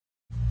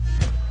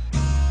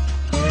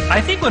I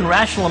think when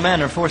rational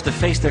men are forced to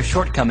face their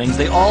shortcomings,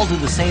 they all do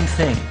the same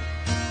thing.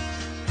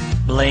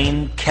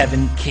 Blame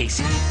Kevin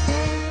Casey.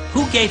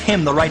 Who gave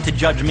him the right to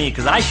judge me?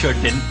 Because I sure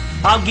didn't.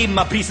 I'll give him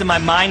a piece of my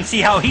mind,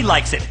 see how he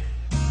likes it.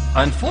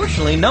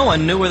 Unfortunately, no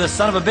one knew where the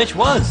son of a bitch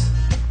was.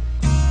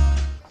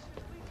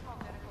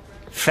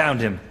 Found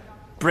him.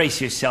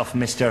 Brace yourself,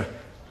 mister.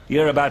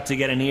 You're about to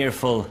get an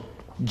earful,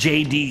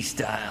 JD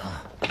style.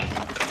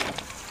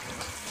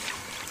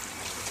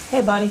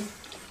 Hey, buddy.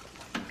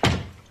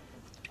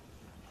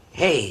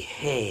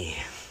 Hey.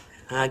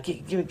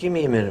 Give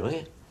me a minute, will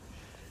you?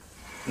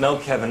 No,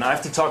 Kevin, I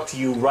have to talk to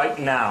you right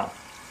now.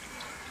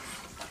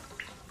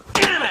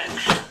 Damn it!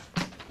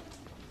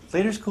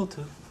 Later's cool,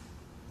 too.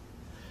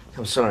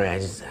 I'm sorry,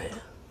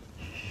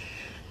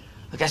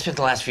 Look, I spent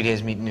the last few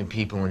days meeting new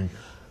people and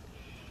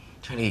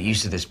trying to get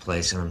used to this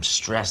place, and I'm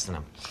stressed and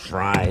I'm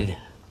fried.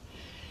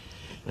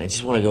 And I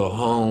just want to go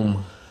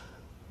home.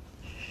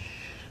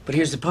 But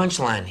here's the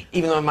punchline.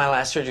 Even though my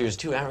last surgery was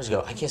 2 hours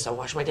ago, I can't stop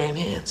washing my damn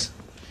hands.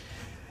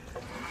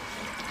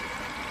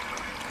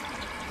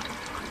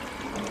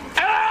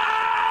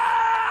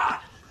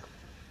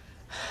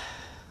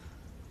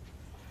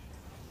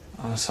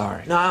 I'm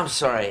sorry. No, I'm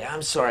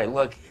sorry.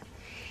 Look,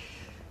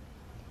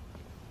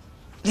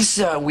 this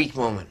is a weak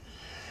moment.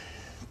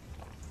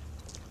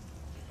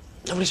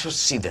 Nobody's supposed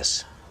to see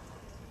this.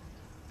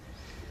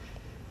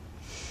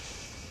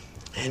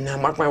 And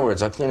mark my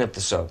words, I'll clean up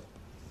the soap.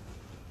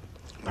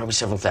 Probably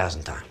several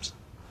thousand times.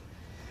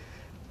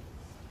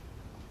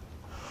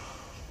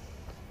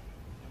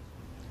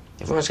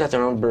 Everyone's got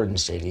their own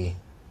burdens, JD.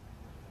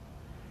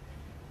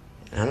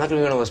 And I'm not gonna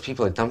be one of those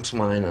people that dumps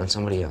mine on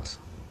somebody else.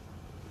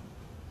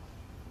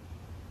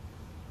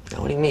 Now,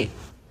 what do you mean?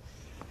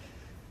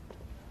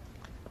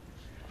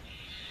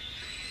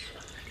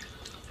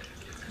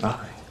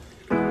 Nothing.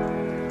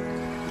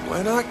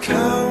 When I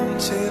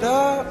counted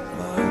up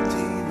my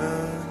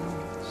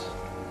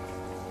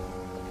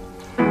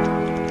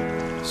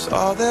demons,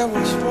 saw there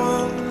was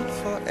one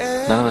for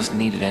every. None of us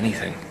needed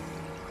anything.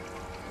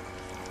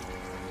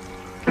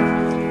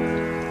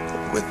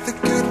 With the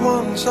good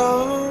ones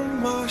on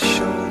my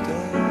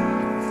shoulder,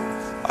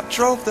 I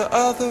drove the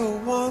other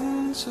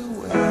ones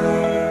away.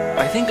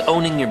 I think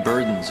owning your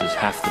burdens is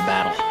half the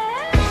battle.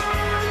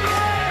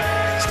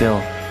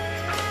 Still,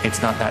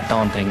 it's not that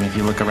daunting if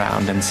you look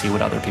around and see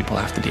what other people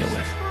have to deal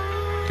with.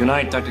 Good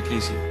night, Dr.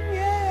 Casey.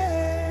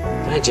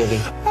 Good night,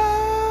 Jody.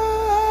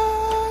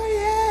 Oh,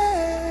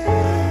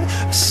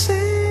 yeah.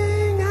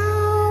 Sing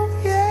out,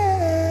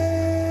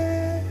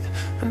 yeah.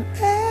 And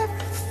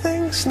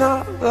everything's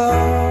not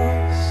lost.